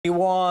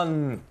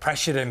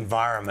Pressured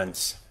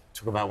environments.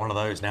 Talk about one of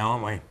those now,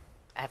 aren't we?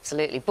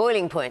 Absolutely.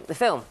 Boiling Point, the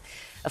film,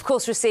 of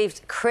course,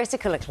 received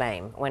critical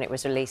acclaim when it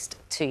was released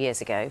 2 years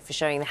ago for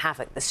showing the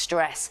havoc, the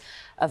stress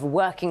of a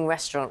working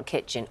restaurant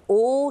kitchen,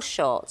 all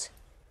shot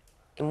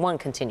in one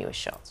continuous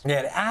shot.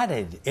 Yeah,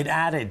 it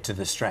added to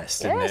the stress,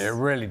 didn't it? It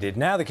really did.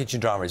 Now the kitchen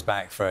drama is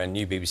back for a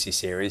new BBC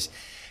series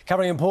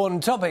covering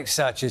important topics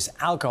such as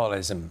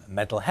alcoholism and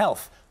mental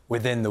health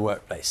within the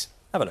workplace.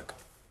 Have a look.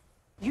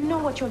 You know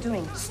what you're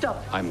doing.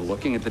 Stop. I'm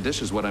looking at the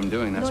dishes, what I'm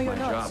doing. That's my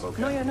job, okay?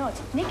 No, you're not.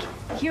 Nick,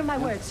 hear my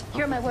words.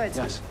 Hear my words.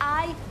 Yes.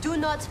 I do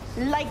not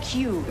like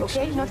you,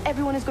 okay? Not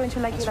everyone is going to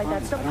like you like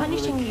that. Stop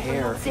punishing me for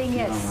not saying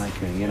yes. You don't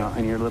like me, you know,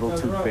 and you're a little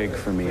too big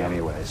for me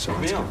anyway, so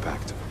let's get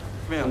back to it.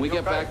 Can we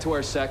get back to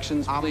our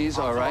sections, please,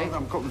 all right?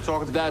 I'm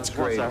talking to That's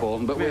great,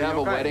 Bolton, but we have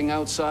a wedding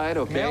outside,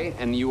 okay?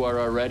 And you are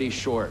already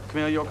short.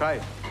 Camille, you okay?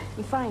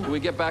 I'm fine. Can we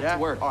get back to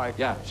work? All right.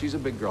 Yeah, she's a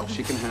big girl.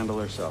 She can handle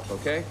herself,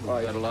 okay? We've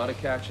got a lot of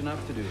catching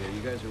up to do here.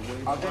 You guys are way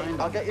behind.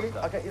 I'll get you.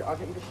 Okay,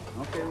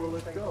 well,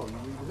 let's go.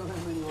 We don't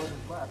have many orders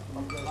left.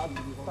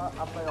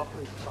 I'll play off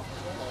three.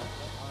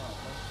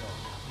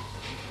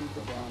 Keep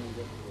it down and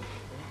get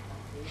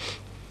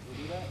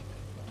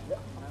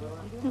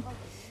to it.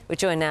 We're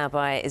joined now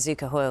by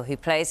Izuka Hoyle, who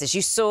plays, as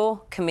you saw,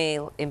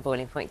 Camille in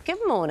Boiling Point. Good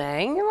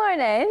morning. Good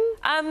morning.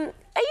 Are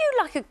you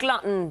like a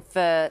glutton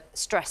for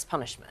stress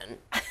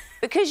punishment?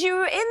 Because you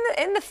were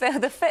in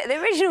the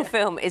original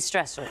film is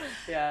stressful.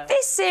 Yeah.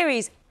 This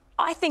series,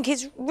 I think,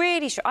 is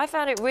really... I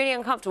found it really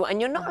uncomfortable,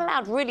 and you're not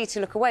allowed really to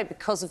look away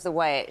because of the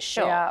way it's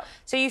shot. Yeah.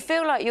 So you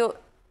feel like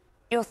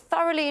you're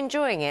thoroughly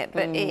enjoying it,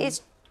 but it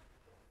is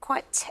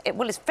quite...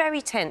 well, it's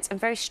very tense and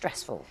very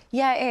stressful.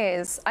 Yeah, it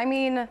is. I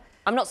mean...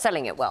 I'm not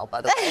selling it well,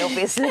 by the way,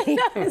 obviously.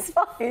 No, it's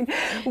fine.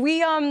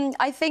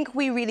 I think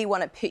we really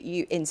want to put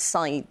you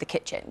inside the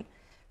kitchen,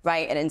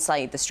 right, and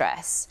inside the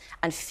stress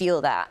and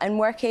feel that. And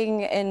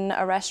working in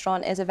a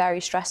restaurant is a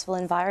very stressful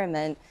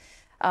environment.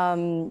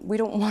 We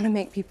don't want to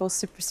make people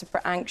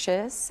super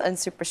anxious and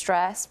super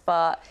stressed,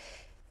 but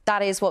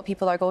that is what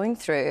people are going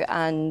through.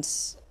 And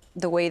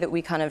the way that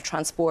we kind of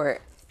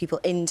transport people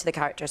into the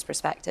character's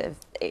perspective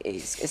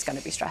is going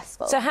to be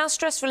stressful. So how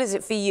stressful is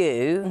it for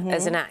you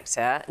as an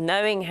actor,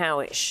 knowing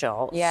how it's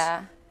shot,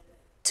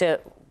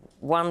 to,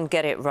 one,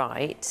 get it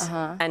right,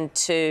 and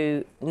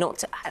two, not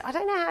to... I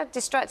don't know how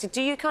distracted...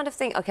 Do you kind of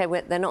think, OK,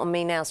 they're not on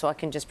me now, so I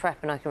can just prep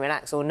and I can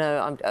relax, or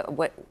no,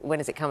 when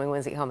is it coming,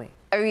 when's it coming?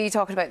 Are you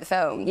talking about the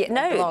film? Yeah,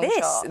 no,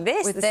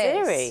 the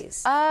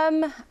series.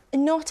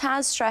 Not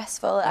as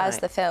stressful as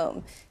the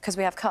film, because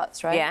we have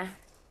cuts, right? Yeah.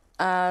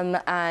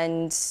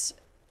 And...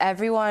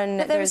 everyone...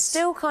 But there's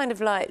still kind of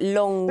like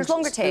longer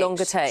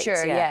takes.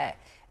 Sure, yeah.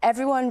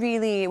 Everyone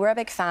really... We're a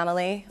big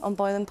family on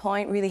Boiling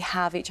Point, really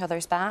have each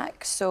other's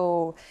back.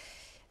 So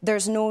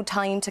there's no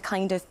time to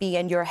kind of be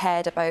in your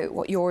head about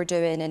what you're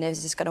doing and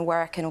is this going to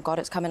work and, oh, God,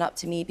 it's coming up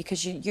to me,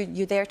 because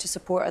you're there to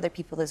support other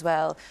people as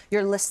well.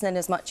 You're listening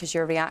as much as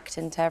you're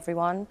reacting to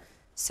everyone.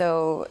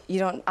 So you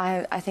don't...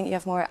 I think you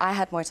have more... I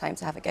had more time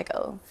to have a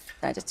giggle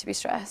than I did to be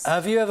stressed.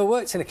 Have you ever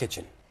worked in a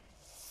kitchen?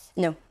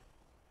 No.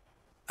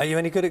 Are you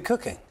any good at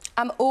cooking?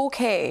 I'm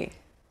OK.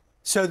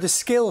 So the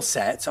skill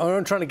set, what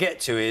I'm trying to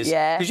get to is...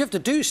 because you have to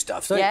do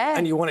stuff, don't you?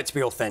 And you want it to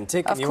be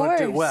authentic and you want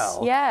to do it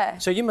well. Yeah.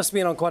 So you must have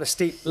been on quite a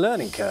steep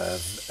learning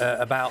curve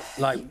about,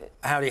 like,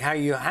 how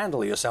you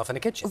handle yourself in a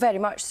kitchen. Very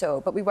much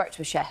so, but we worked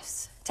with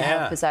chefs to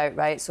help us out,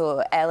 right?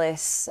 So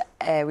Ellis,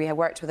 we had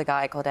worked with a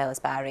guy called Ellis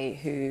Barry,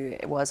 who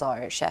was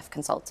our chef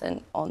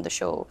consultant on the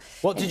show.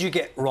 What did you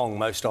get wrong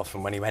most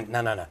often when he went,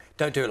 no,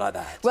 don't do it like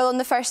that? Well, on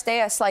the first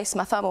day, I sliced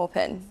my thumb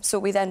open, so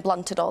we then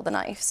blunted all the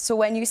knives. So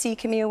when you see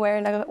Camille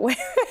wearing a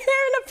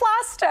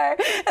plaster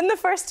in the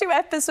first 2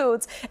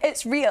 episodes,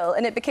 it's real,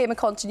 and it became a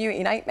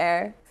continuity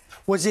nightmare.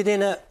 Was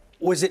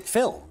it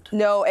filmed?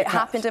 No, it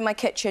happened in my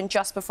kitchen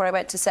just before I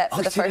went to set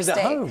for the first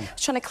day. I was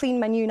trying to clean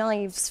my new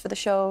knives for the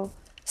show.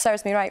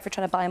 Serves me right for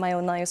trying to buy my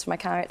own knives for my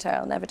character.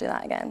 I'll never do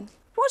that again.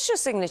 What's your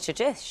signature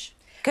dish?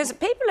 Because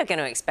people are going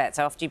to expect,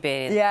 after you've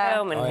been in the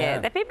film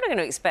and people are going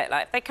to expect,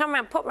 like, if they come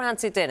round, pop round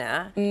to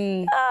dinner, oh,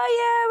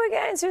 yeah,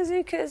 we're going to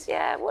Izuka's,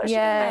 what should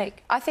we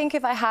make? I think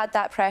if I had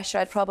that pressure,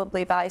 I'd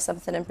probably buy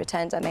something and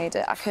pretend I made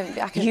it. I couldn't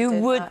You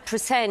do would that.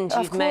 pretend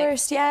you'd make... Of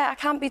course, yeah, I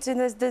can't be doing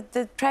this.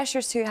 The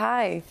pressure's too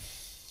high.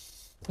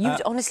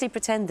 You'd honestly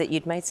pretend that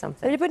you'd made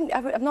something?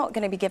 I'm not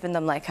going to be giving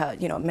them, like, a,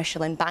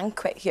 Michelin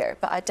banquet here,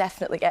 but I'd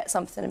definitely get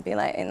something and be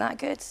like, ain't that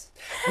good?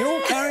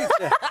 Your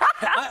character...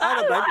 I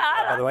don't blame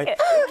you, by the way.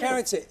 Your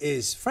character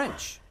is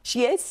French.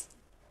 She is.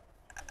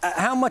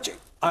 How much...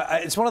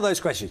 it's one of those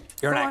questions.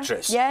 You're an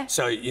actress. Yeah.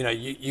 So,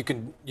 you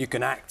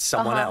can act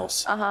someone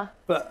else.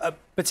 But a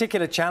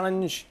particular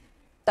challenge...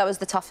 That was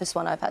the toughest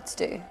one I've had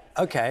to do.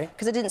 OK.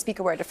 Because I didn't speak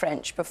a word of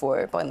French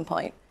before Boiling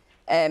Point,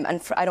 and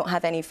I don't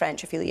have any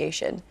French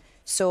affiliation.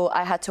 So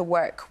I had to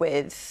work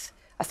with...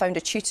 I found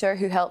a tutor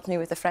who helped me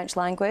with the French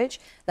language.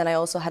 Then I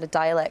also had a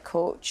dialect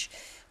coach.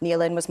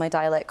 Neilin was my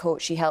dialect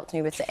coach. She helped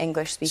me with the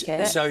English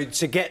speaking. So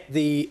to get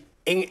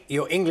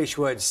your English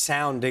words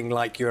sounding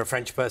like you're a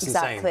French person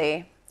saying...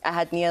 Exactly. I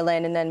had Neil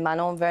in, and then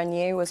Manon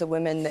Vernier was a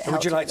woman that helped.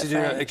 Would you like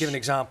to give an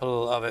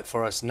example of it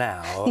for us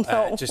now?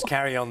 No. Just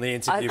carry on the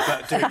interview,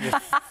 but doing your...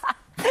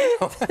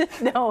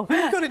 No.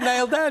 You've got it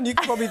nailed down. You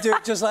can probably do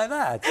it just like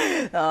that.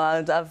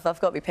 No, I've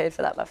got to be paid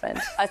for that, my friend.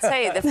 I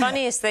tell you, the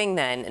funniest thing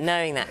then,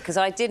 knowing that, because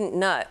I didn't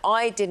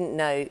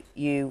know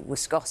you were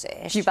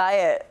Scottish. Did you buy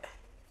it?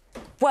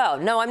 Well,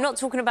 no, I'm not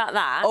talking about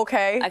that.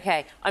 OK.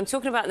 OK, I'm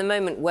talking about the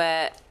moment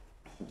where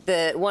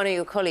one of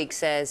your colleagues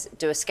says,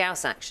 do a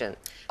Scouse accent.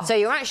 Oh. So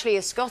you're actually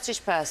a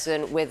Scottish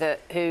person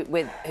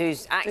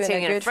who's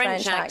acting in a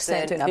French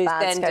accent, who's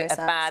then doing a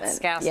bad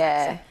Scouse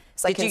accent.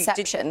 It's like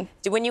Inception.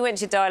 When you went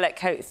to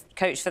dialect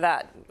coach for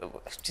that,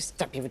 just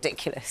don't be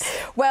ridiculous.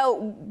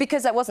 Well,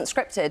 because that wasn't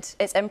scripted,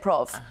 it's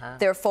improv.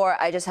 Therefore,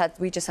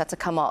 we just had to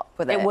come up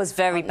with it. It was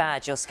very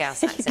bad, your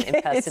Scouse accent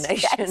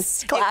impersonation.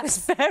 Yes, it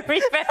was very,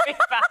 very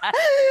bad.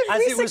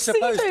 As it was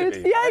supposed to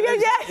be.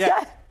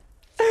 Yeah.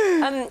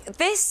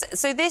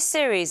 This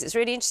series is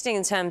really interesting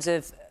in terms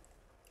of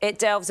it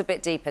delves a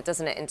bit deeper,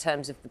 doesn't it, in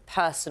terms of the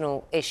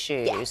personal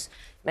issues,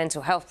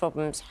 mental health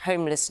problems,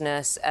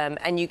 homelessness,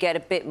 and you get a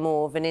bit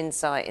more of an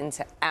insight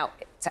into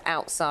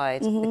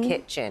outside the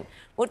kitchen.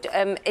 What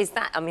is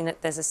that? I mean,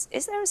 is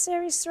there a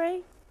series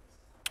 3?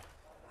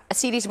 A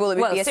series, well, it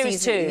would be a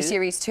series season, 2.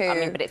 Series 2. I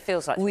mean, but it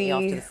feels like to me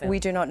after the film. We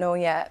do not know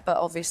yet, but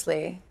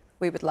obviously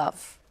we would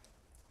love.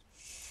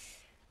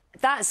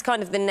 That's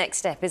kind of the next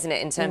step, isn't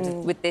it, in terms of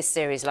with this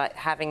series, like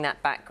having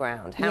that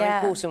background. How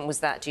important was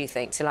that, do you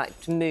think, to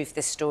move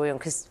this story on?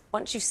 Because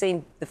once you've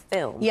seen the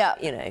film,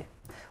 you know.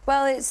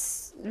 Well, it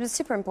was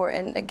super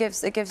important. It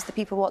gives the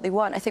people what they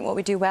want. I think what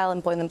we do well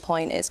in Boiling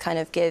Point is kind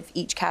of give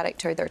each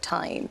character their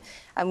time,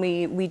 and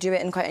we do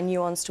it in quite a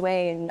nuanced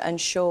way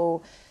and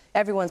show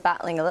everyone's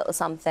battling a little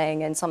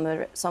something, and some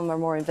are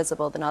more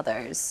invisible than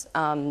others.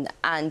 And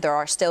there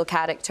are still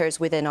characters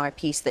within our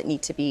piece that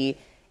need to be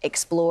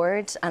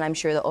explored, and I'm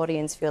sure the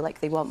audience feel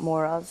like they want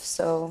more of.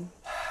 So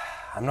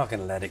I'm not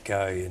going to let it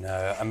go, you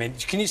know. I mean,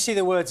 can you see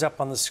the words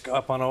up on our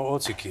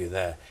autocue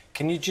there?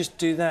 Can you just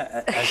do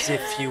that as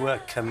if you were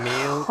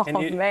Camille? Can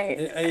you,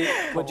 mate.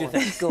 What do you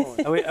think? Go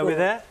on. Are we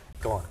there?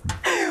 Go on.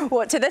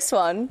 What, to this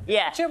one?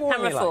 Yeah,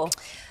 camera 4.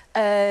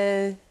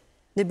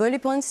 The Boiling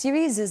Point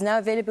series is now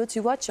available to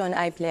watch on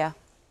iPlayer.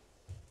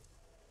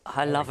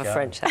 I love a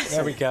French accent.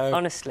 There we go.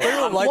 Honestly.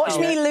 Watch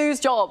me lose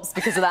jobs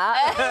because of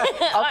that.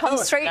 I'll come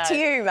straight to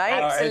you, mate.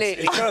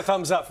 Absolutely. It's got a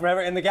thumbs up from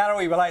everyone in the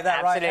gallery. We like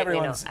that, right? Absolutely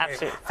Everyone's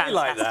absolutely fantastic. We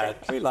like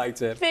that. We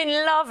liked it. It's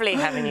been lovely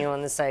having you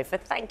on the sofa.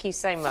 Thank you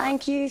so much.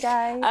 Thank you,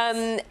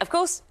 guys. Of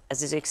course,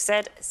 as Izuka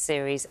said,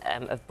 series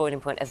of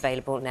Boiling Point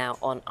available now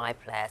on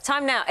iPlayer.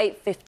 Time now, 8:50.